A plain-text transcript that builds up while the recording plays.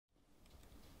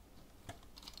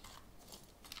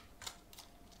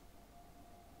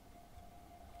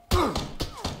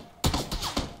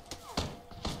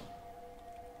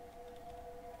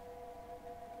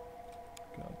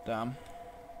Damn.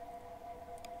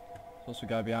 There's also a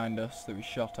guy behind us that we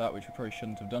shot at, which we probably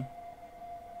shouldn't have done.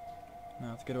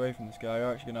 Now to get away from this guy,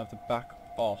 you're actually going to have to back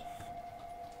off.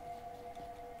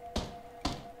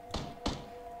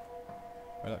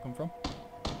 Where'd that come from?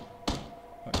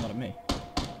 Oh, it's not at me.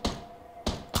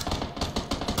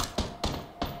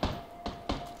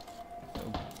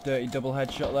 Little dirty double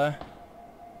headshot there.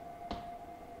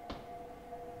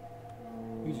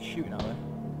 Who's he shooting at there?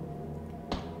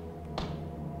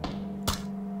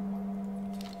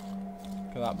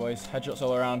 Look at that, boys. Headshots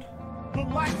all around.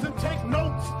 Relax and take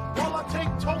notes while I take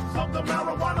totes of the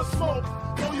marijuana smoke.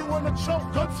 Throw you in the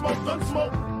choke, gun smoke, gun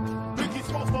smoke. Biggie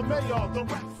smokes for mayor, the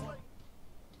rap slave.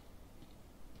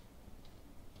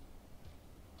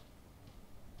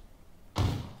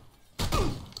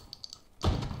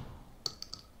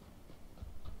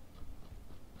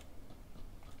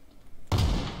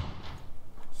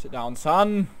 Sit down,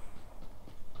 son.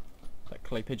 That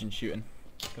clay pigeon shooting.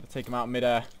 Gotta take him out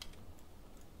mid-air.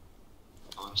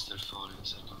 Oh, I'm still falling,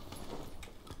 so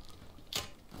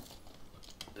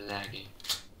laggy.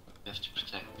 You have to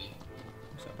protect me.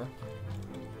 What's that, bro?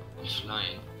 I'm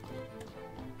flying.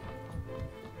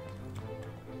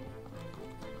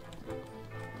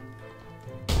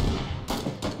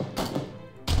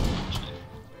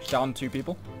 Just down 2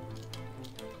 people.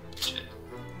 Shit.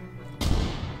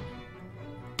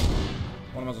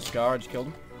 One of them has a scar, I just killed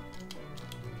him.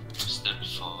 I'm still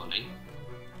falling.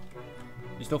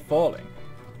 He's still falling?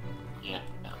 Yeah,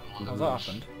 I'm on the How's that roof.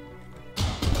 happened?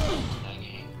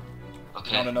 Lagging.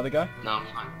 Okay. Found another guy? No, I'm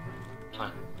fine.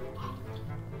 Fine.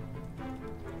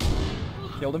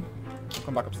 Killed him.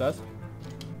 Come back upstairs.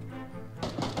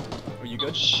 Are you Oh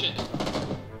good? shit.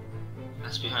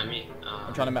 That's behind me.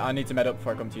 I'm trying to. I need to med up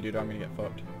before I come to you, dude. I'm gonna get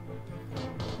fucked.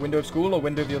 Window of school or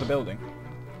window of the other building?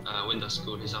 Window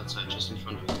school, he's outside just in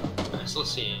front of me. I still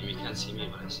see him, he can't see me,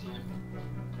 but I see him.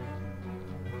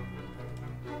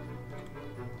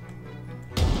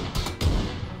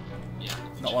 Yeah.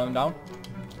 Not one of them down.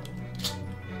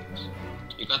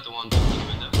 You got the one through the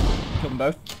window. Killed them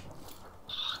both.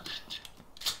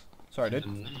 Sorry, dude.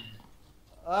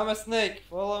 I'm a snake,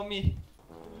 follow me.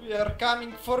 We are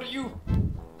coming for you,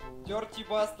 dirty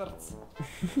bastards.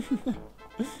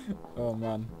 Oh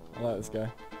man, I like this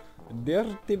guy.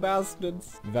 Dirty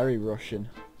bastards. Very Russian.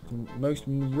 The most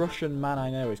Russian man I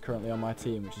know is currently on my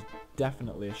team, which is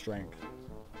definitely a strength.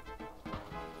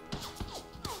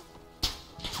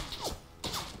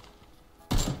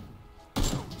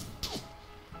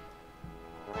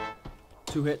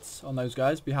 Two hits on those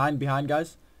guys. Behind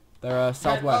guys. They're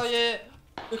southwest. Oh yeah,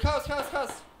 the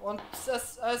house. One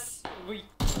SSV.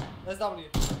 SW.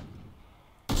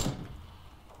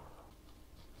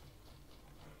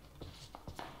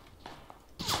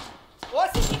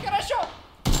 Осенний хорошо.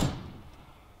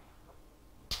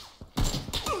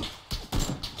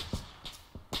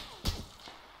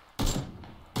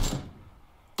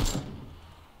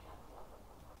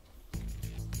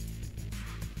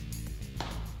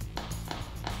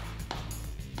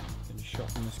 Getting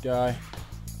shot from this guy.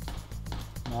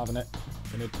 Not having it.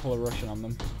 Gonna pull a Russian on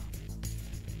them.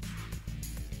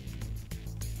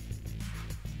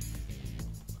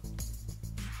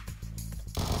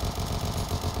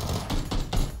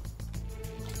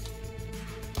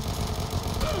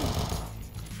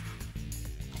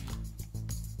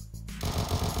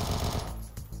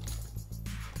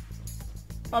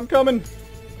 I'm coming!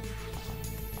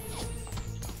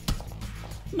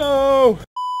 No!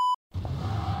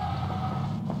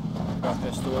 Got a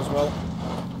pistol as well.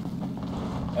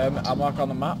 I'll mark on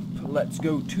the map. Let's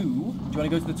go to... Do you want to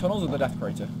go to the tunnels or the death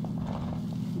crater?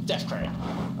 Death crater.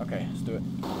 Okay, let's do it.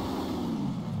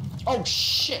 Oh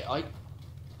shit,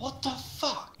 what the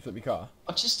fuck? Flip your car.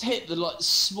 I just hit the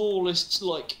smallest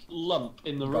lump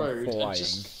in the Gone road flying. and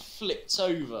just flipped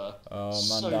over Oh,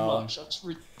 man so down. much. That's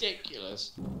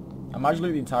ridiculous. I managed to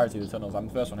loot the entirety of the tunnels. I'm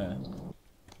the first one here.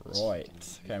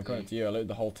 Right. Okay, I'm coming up to you. I looted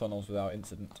the whole tunnels without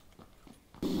incident.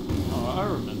 Oh, I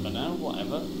remember now,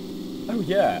 whatever. Oh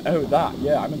yeah, oh that,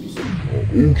 yeah, I remember you saying.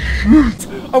 Oh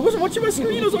shit! I wasn't watching my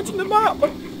screen, I was watching the map!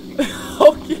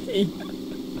 Okay!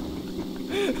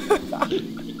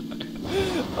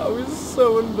 That was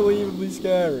so unbelievably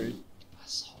scary.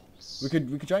 We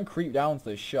could try and creep down to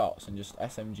those shots and just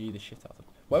SMG the shit out of them.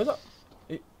 Where was that?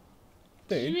 Did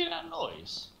you Dude, hear that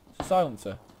noise? it's a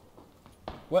silencer.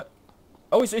 What?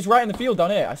 Oh, it's right in the field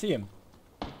down here, I see him.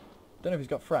 Don't know if he's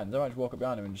got friends, I might just walk up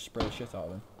behind him and just spray the shit out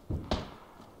of him.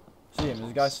 See him,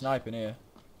 there's a guy sniping here.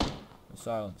 A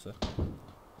silencer.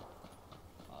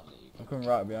 I'm coming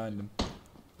right behind him.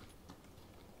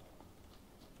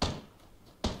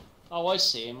 Oh, I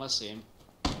see him, I see him.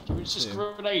 Do you was just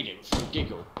grenading for a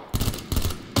giggle.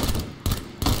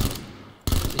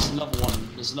 There's another one.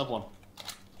 There's another one.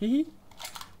 Hee.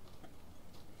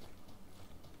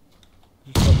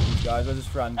 Just fuck these guys. Where's his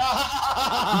friend? Did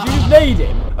you just nade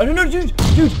him? Oh no, dude,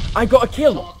 I got a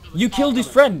kill. You killed his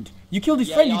friend. You killed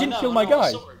his friend. You didn't kill my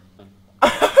guy.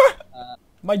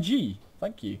 My G.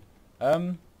 Thank you.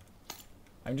 I'm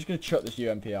just gonna chuck this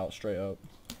UMP out straight up.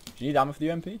 Do you need ammo for the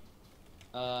UMP?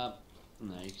 No,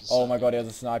 you can. Oh my god, he has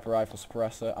a sniper rifle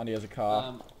suppressor and he has a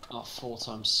car.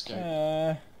 4x scope.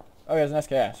 Oh, he has an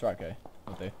SKS. Right, okay.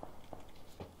 Will do.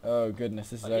 Oh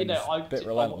goodness, this is a bit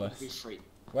relentless.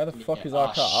 Where the fuck is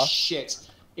our car?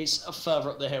 Shit! It's further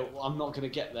up the hill. I'm not gonna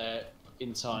get there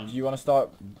in time. Do you want to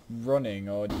start running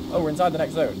or? Oh, we're inside the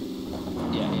next zone.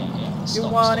 Yeah. You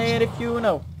want it if you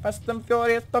know. Fast and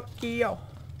Furious Tokyo.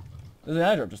 There's an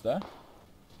airdrop just there.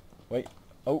 Wait.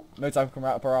 Oh, motorcycle coming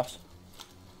right up our ass.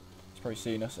 It's probably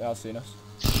seen us. It has seen us.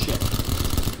 Shit.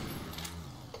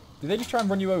 Did they just try and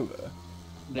run you over?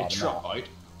 They tried.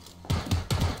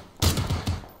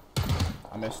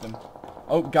 I missed him.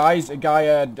 Oh, guys, a guy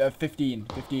at 15.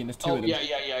 15, there's two of them.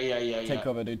 Yeah. Take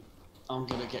cover, dude. I'm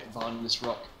gonna get behind this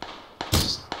rock.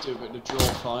 Just do a bit of draw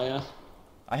fire.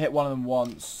 I hit one of them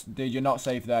once. Dude, you're not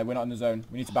safe there. We're not in the zone.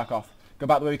 We need to back off. Go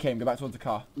back the way we came. Go back towards the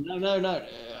car. No.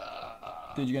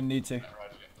 Dude, you're gonna need to.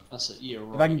 That's it. You're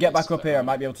right. If I can get back up here, I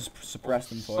might be able to suppress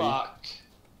them for you. Fuck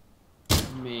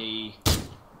me.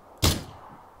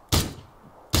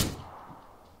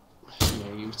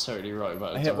 Yeah, you were totally right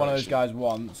about it. I hit one of those guys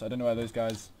once. I don't know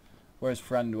where his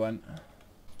friend went.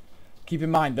 Keep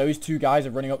in mind, those two guys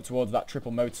are running up towards that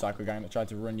triple motorcycle gang that tried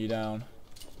to run you down.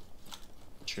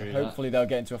 True. So hopefully they'll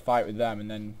get into a fight with them and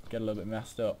then get a little bit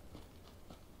messed up.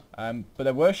 But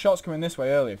there were shots coming this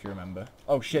way earlier, if you remember.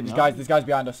 Oh shit! These guys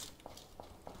behind us.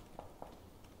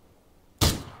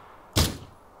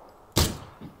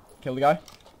 Kill the guy.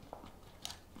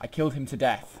 I killed him to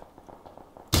death.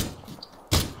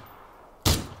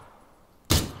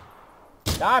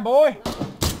 Die, boy!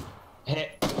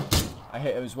 Hit. I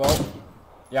hit him as well.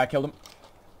 Yeah, I killed him.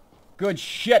 Good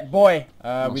shit, boy!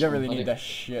 We don't really need this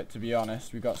shit, to be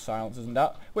honest. We've got silencers and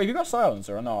that. Wait, have you got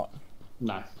silencer or not?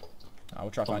 No. I will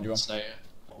try to find you one. Stay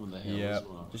on the hill as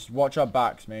well. Just watch our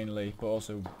backs mainly, but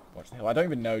also watch the hill. I don't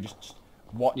even know, just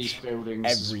watch these buildings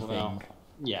everything. As well.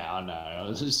 Yeah, I know. I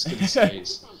was just gonna say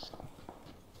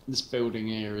this building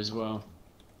here as well.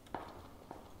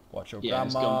 Watch your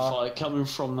there's grandma. gunfire coming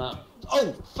from that.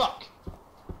 Oh fuck!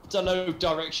 Don't know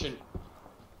direction.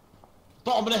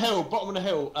 Bottom of the hill.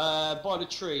 By the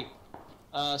tree.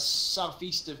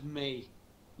 Southeast of me.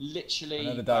 Literally. I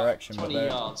know the direction, 20 but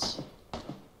yards.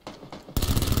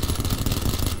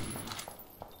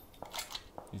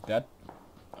 He's dead.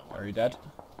 Are you dead?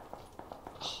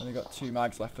 Only got 2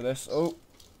 mags left for this. Oh.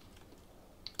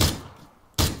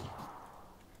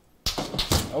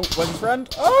 Oh, where's his friend?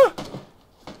 Oh!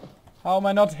 How am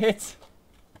I not hit?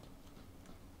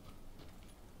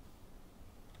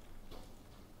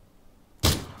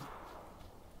 It's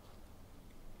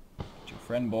your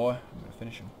friend, boy. I'm gonna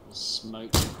finish him.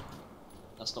 Smoke.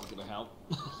 That's not gonna help.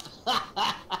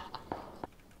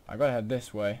 I gotta head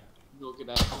this way. Not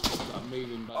gonna help. I'm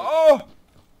moving back. Oh!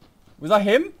 Was that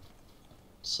him?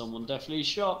 Someone definitely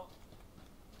shot.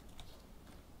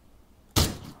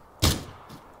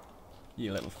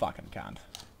 You little fucking cunt.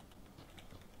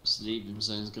 Sleeping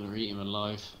zone's gonna eat him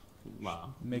alive.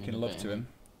 Wow. Making love to him.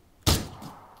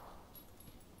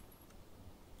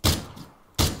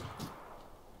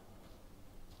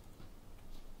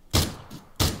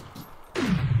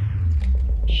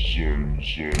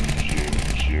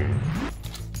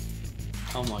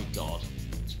 Oh my god.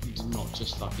 You did not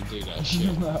just fucking do that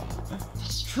shit. No.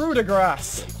 Through the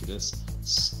grass. Ridiculous.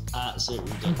 It's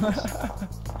absolutely ridiculous.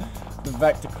 The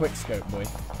Vector quickscope, boy.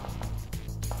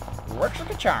 Works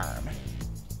like a charm.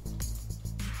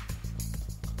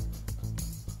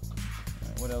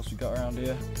 Right, what else we got around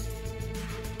here?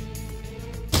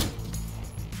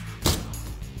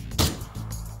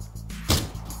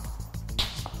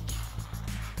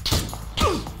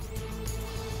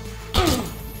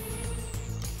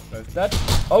 Both dead.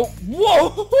 Oh, whoa!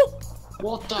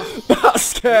 What the That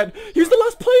scared. He was the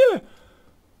last player.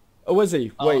 Oh, was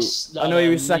he? Wait, no, I know he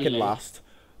was second nearly. last.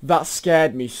 That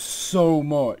scared me so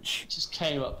much. just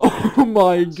came up. Oh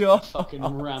my god. Fucking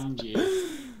rammed you.